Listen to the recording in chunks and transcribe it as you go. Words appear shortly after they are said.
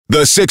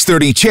The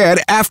 6:30 CHED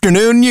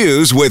Afternoon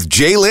News with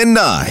Jaylen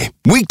Nye.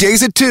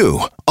 Weekdays at 2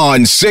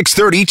 on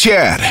 6:30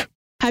 CHED.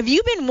 Have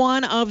you been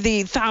one of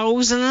the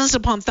thousands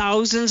upon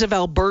thousands of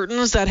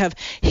Albertans that have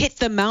hit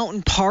the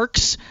mountain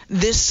parks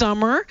this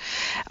summer?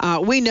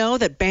 We know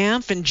that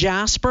Banff and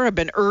Jasper have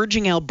been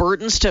urging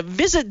Albertans to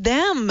visit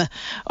them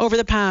over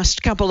the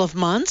past couple of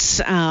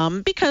months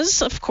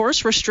because, of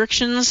course,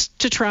 restrictions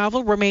to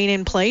travel remain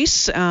in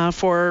place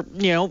for,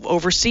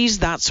 overseas,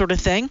 that sort of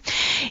thing.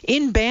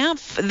 In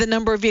Banff, the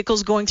number of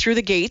vehicles going through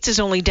the gates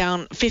is only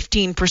down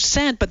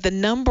 15%, but the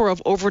number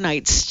of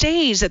overnight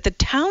stays at the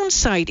town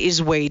site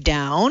is way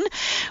down.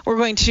 We're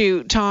going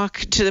to talk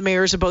to the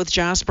mayors of both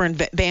Jasper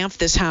and Banff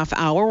this half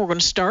hour. We're going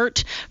to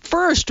start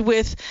first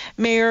with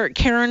Mayor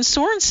Karen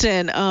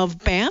Sorensen of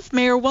Banff.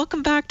 Mayor,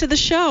 welcome back to the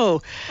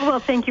show. Well,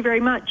 thank you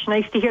very much.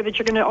 Nice to hear that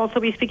you're going to also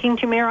be speaking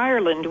to Mayor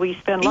Ireland. We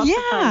spend lots of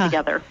time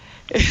together.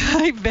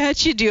 I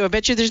bet you do. I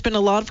bet you there's been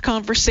a lot of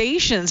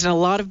conversations and a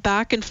lot of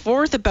back and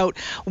forth about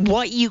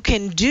what you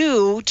can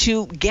do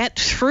to get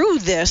through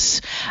this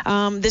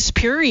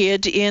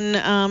period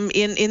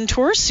in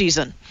tourist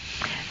season.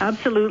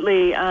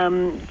 Absolutely.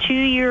 To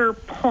your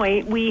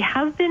point, we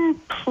have been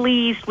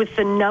pleased with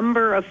the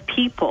number of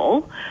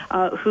people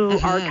who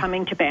are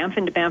coming to Banff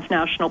and to Banff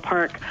National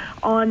Park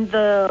on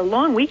the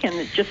long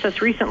weekend, just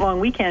this recent long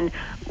weekend.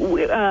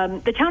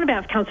 The town of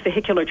Banff counts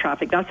vehicular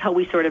traffic. That's how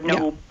we sort of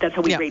know, that's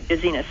how we rate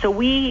busyness. So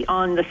we,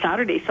 on the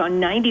Saturday, saw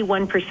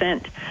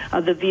 91%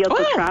 of the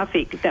vehicle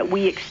traffic that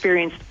we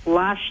experienced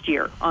last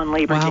year on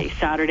Labor Day,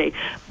 Saturday.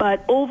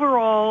 But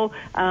overall,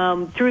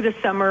 through the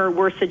summer,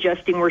 we're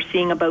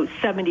seeing about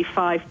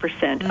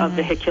 75% of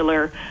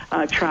vehicular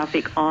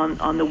traffic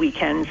on the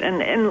weekends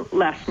and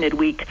less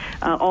midweek.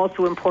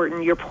 Also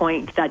important, your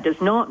point, that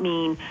does not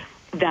mean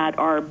that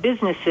our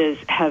businesses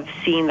have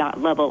seen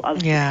that level of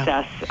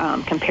success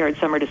compared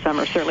summer to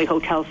summer. Certainly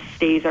hotel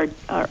stays, our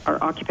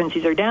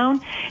occupancies are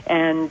down,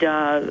 and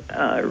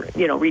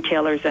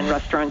retailers and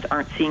restaurants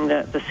aren't seeing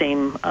the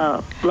same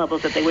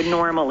levels that they would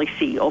normally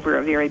see over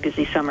a very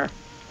busy summer.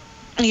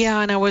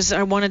 Yeah, and I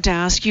wanted to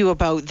ask you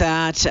about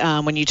that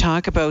when you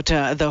talk about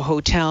the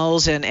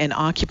hotels and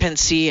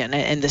occupancy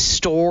and the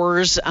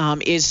stores.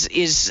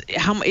 Is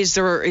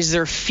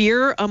there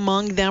fear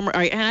among them?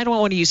 And I don't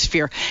want to use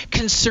fear.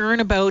 Concern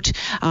about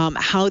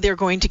how they're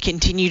going to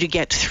continue to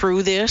get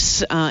through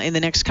this in the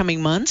next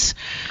coming months?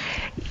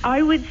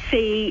 I would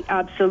say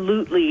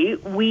absolutely.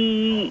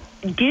 We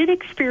did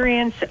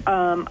experience,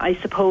 I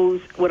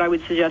suppose, what I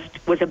would suggest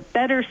was a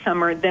better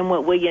summer than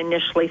what we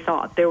initially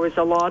thought. There was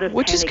a lot of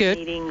panic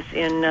meetings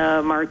in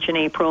March and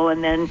April,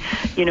 and then,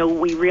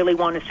 we really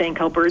want to thank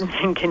Albertans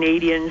and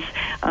Canadians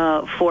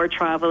for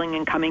traveling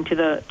and coming to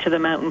the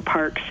mountain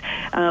parks.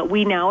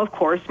 We now, of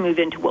course, move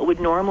into what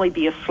would normally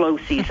be a slow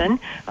season,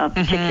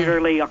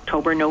 particularly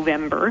October,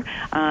 November,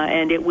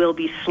 and it will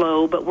be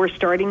slow, but we're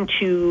starting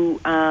to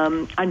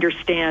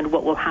understand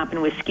what will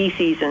happen with ski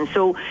season.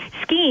 So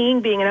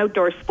skiing being an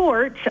outdoor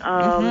sport,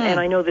 and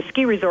I know the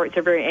ski resorts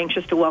are very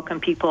anxious to welcome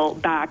people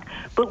back,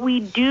 but we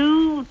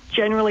do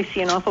generally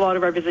see an awful lot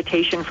of our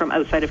visitation from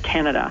outside of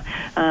Canada.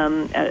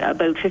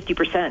 About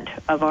 50%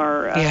 of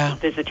our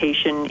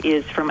visitation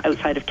is from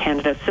outside of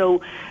Canada.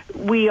 So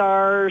we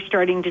are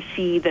starting to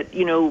see that,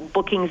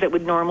 bookings that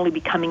would normally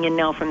be coming in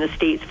now from the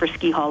States for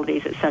ski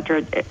holidays, et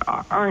cetera,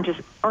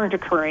 aren't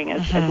occurring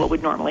as what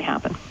would normally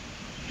happen.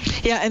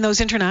 Yeah, and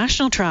those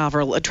international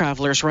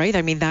travelers, right?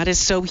 I mean, that is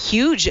so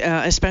huge,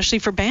 especially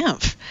for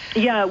Banff.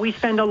 Yeah, we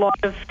spend a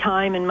lot of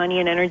time and money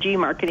and energy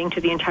marketing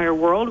to the entire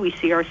world. We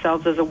see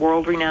ourselves as a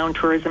world-renowned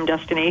tourism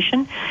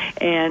destination,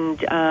 and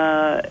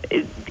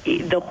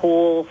the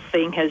whole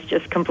thing has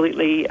just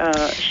completely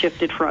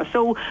shifted for us.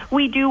 So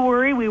we do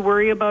worry. We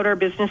worry about our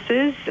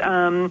businesses.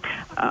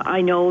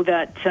 I know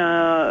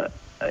that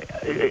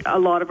a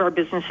lot of our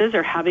businesses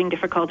are having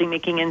difficulty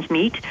making ends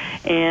meet,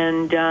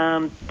 and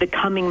the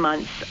coming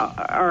months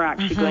are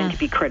actually going to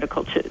be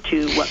critical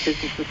to what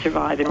businesses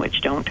survive and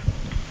which don't.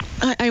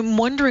 I'm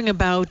wondering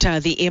about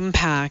the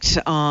impact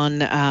on,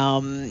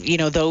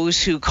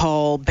 those who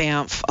call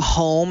Banff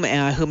home,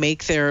 who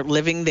make their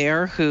living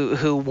there,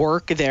 who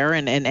work there,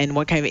 and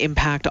what kind of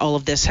impact all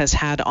of this has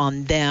had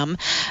on them.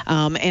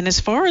 And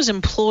as far as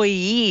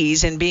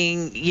employees and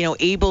being,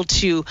 able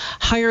to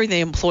hire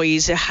the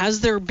employees, has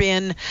there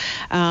been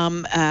a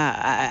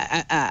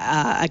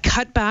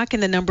cutback in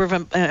the number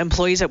of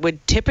employees that would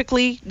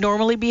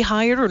normally be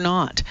hired or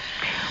not?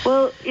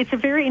 Well, it's a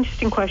very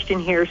interesting question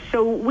here.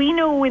 So we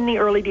know in the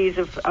early days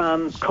of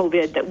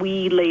COVID that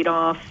we laid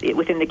off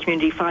within the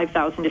community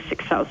 5,000 to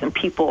 6,000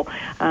 people.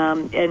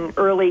 And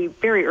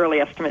very early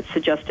estimates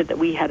suggested that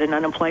we had an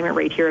unemployment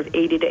rate here of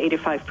 80 to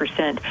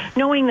 85%.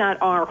 Knowing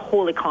that our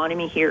whole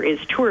economy here is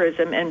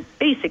tourism, and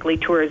basically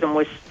tourism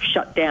was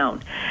shut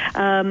down.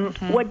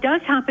 What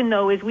does happen,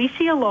 though, is we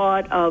see a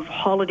lot of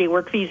holiday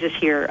work visas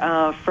here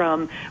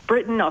from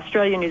Britain,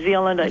 Australia, New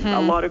Zealand. A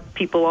lot of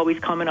people always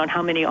comment on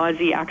how many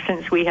Aussie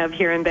accents we have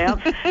here in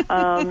Banff.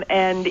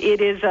 And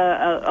it is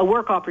a a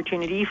work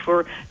opportunity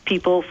for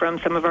people from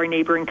some of our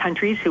neighboring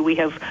countries who we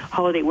have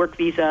holiday work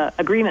visa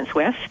agreements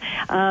with.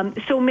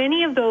 So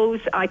many of those,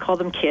 I call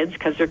them kids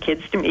because they're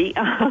kids to me,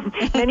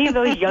 many of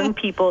those young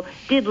people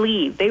did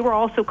leave. They were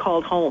also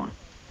called home.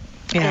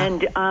 Yeah.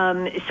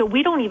 And so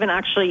we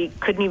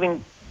couldn't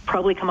even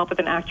probably come up with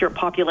an accurate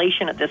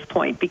population at this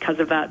point because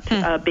of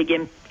that big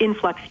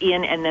influx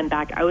in and then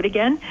back out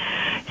again.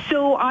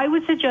 So I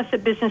would suggest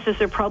that businesses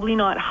are probably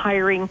not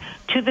hiring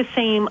to the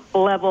same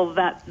level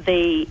that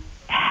they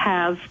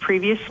have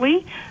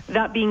previously.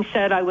 That being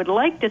said, I would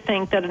like to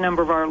think that a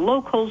number of our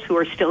locals who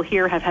are still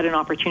here have had an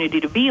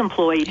opportunity to be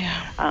employed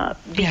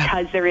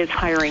because there is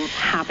hiring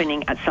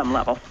happening at some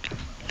level.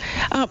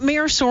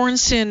 Mayor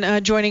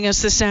Sorensen joining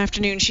us this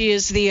afternoon. She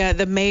is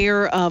the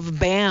mayor of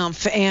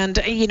Banff, and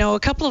a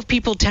couple of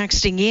people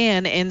texting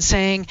in and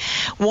saying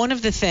one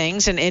of the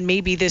things, and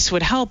maybe this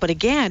would help, but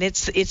again,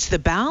 it's the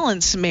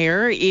balance,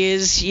 Mayor,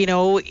 is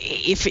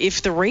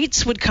if the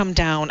rates would come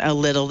down a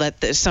little,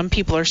 that some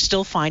people are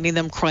still finding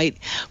them quite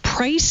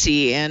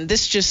pricey, and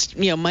this just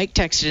Mike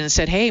texted in and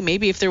said, hey,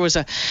 maybe if there was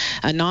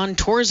a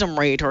non-tourism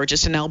rate or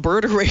just an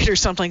Alberta rate or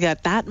something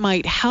like that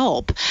might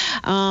help.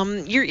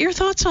 Your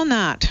thoughts on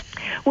that?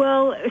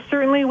 Well,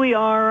 certainly we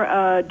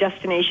are a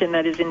destination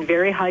that is in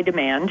very high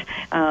demand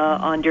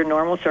under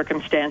normal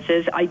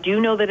circumstances. I do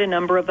know that a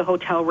number of the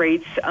hotel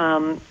rates,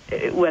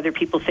 whether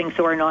people think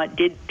so or not,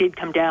 did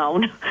come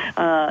down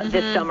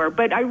this summer.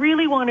 But I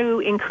really want to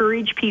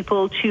encourage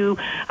people to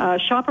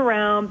shop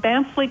around.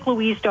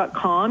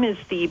 BanffLakeLouise.com is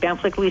the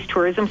Banff Lake Louise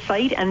tourism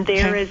site, and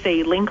there is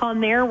a link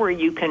on there where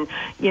you can,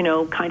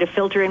 kind of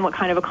filter in what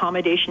kind of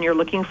accommodation you're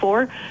looking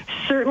for.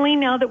 Certainly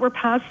now that we're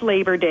past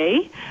Labor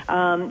Day,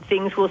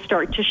 things will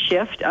start to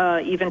shift,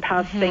 even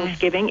past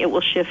Thanksgiving, it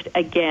will shift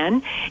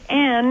again.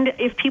 And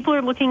if people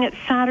are looking at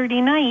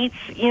Saturday nights,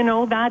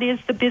 that is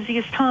the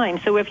busiest time.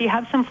 So if you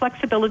have some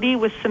flexibility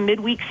with some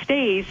midweek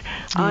stays,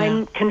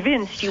 I'm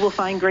convinced you will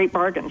find great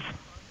bargains.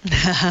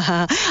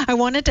 I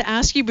wanted to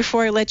ask you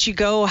before I let you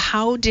go,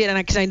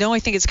 because I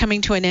think it's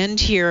coming to an end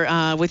here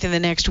within the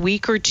next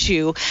week or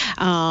two,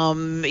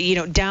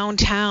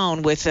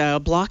 downtown with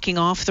blocking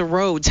off the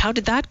roads. How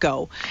did that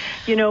go?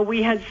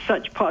 We had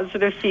such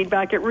positive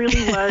feedback. It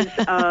really was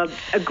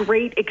a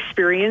great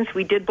experience.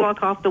 We did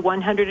block off the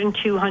 100 and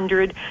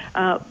 200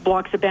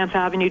 blocks of Banff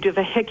Avenue to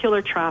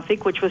vehicular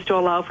traffic, which was to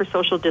allow for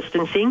social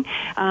distancing.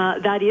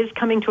 That is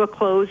coming to a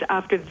close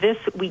after this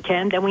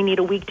weekend. Then we need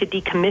a week to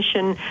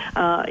decommission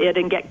it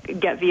and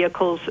get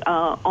vehicles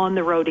on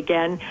the road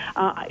again.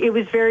 It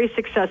was very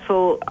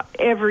successful.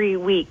 Every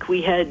week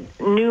we had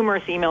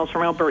numerous emails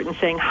from Albertans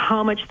saying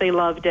how much they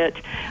loved it,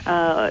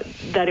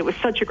 that it was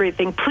such a great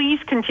thing.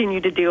 Please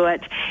continue to do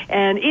it.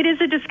 And it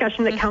is a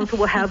discussion that Council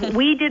will have.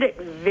 We did it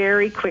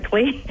very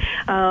quickly,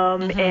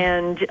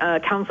 and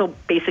Council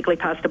basically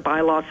passed a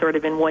bylaw sort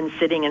of in one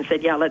sitting and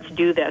said, let's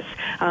do this.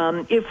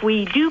 If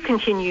we do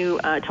continue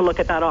to look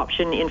at that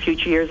option in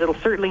future years, it'll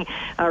certainly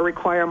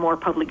require more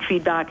public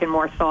feedback and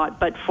more thought,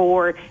 but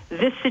for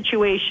this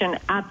situation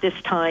at this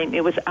time,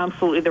 it was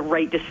absolutely the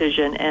right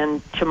decision,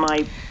 and from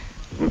my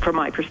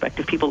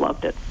perspective, people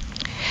loved it.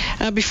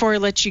 Before I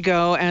let you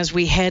go, as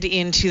we head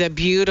into the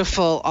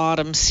beautiful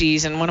autumn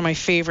season, one of my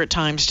favorite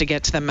times to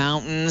get to the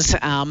mountains,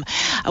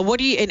 what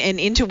do you and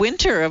into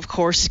winter, of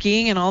course,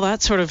 skiing and all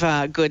that sort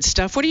of good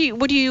stuff. What do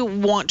you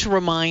want to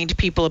remind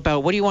people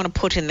about? What do you want to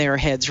put in their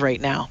heads right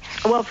now?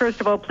 Well,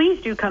 first of all,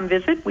 please do come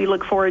visit. We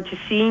look forward to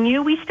seeing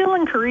you. We still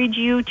encourage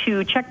you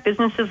to check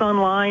businesses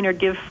online or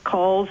give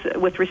calls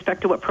with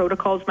respect to what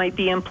protocols might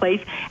be in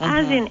place.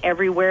 As in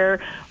everywhere,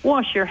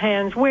 wash your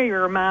hands, wear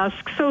your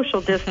mask, social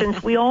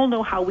distance. We all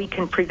know how we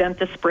can prevent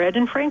the spread,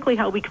 and frankly,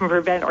 how we can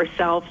prevent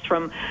ourselves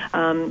from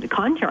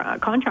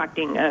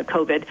contracting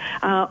COVID.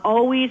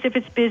 Always, if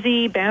it's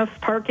busy,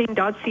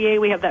 banffparking.ca,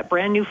 we have that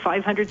brand new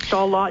 500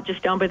 stall lot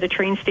just down by the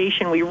train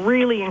station. We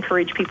really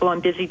encourage people on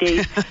busy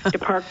days to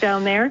park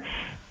down there.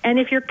 And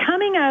if you're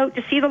coming out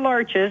to see the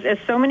Larches, as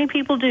so many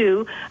people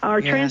do,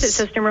 our transit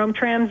system, Rome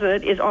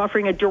Transit, is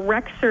offering a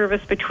direct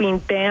service between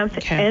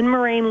Banff and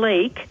Moraine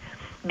Lake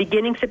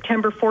beginning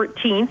September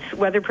 14th,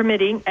 weather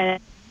permitting.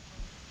 And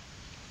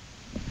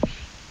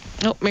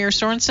Mayor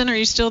Sorensen, are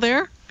you still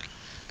there?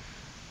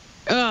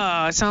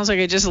 Oh, it sounds like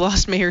I just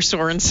lost Mayor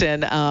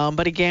Sorensen.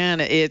 But again,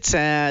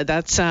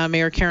 that's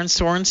Mayor Karen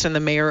Sorensen, the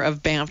mayor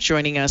of Banff,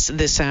 joining us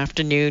this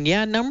afternoon.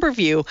 Yeah, a number of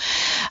you,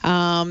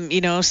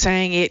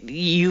 saying it.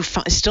 You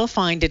still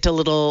find it a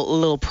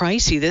little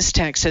pricey. This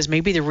text says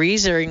maybe the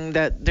reason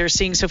that they're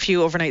seeing so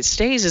few overnight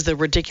stays is the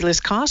ridiculous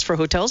cost for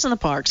hotels in the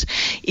parks.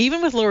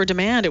 Even with lower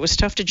demand, it was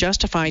tough to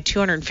justify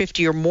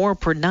 $250 or more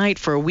per night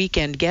for a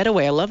weekend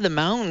getaway. I love the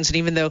mountains, and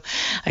even though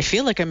I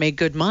feel like I make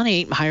good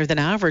money, higher than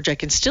average, I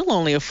can still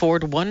only afford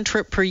one trip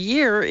trip per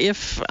year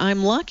if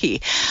I'm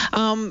lucky.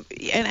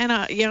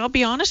 I'll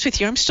be honest with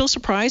you, I'm still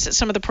surprised at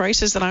some of the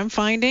prices that I'm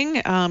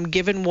finding,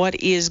 given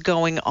what is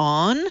going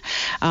on.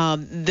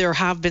 There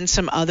have been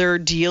some other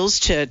deals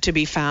to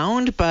be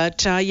found,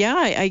 but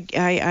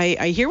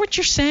I hear what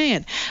you're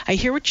saying. I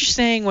hear what you're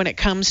saying when it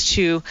comes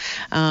to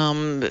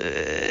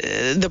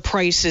the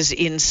prices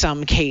in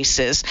some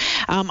cases.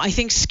 I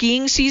think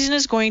skiing season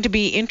is going to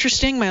be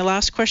interesting. My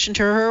last question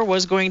to her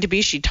was going to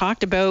be, she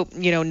talked about,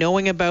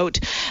 knowing about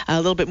a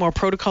little bit more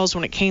protocols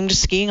when it came to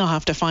skiing. I'll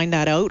have to find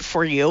that out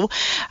for you.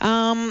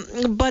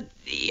 But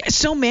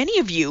so many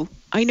of you,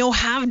 I know,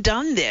 have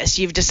done this.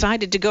 You've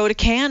decided to go to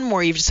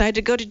Canmore. You've decided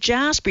to go to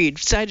Jasper. You've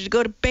decided to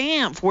go to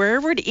Banff,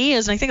 wherever it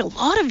is. And I think a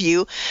lot of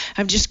you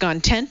have just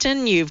gone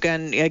tenting. You've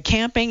gone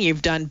camping.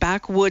 You've done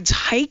backwoods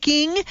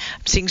hiking.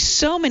 I'm seeing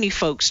so many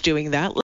folks doing that.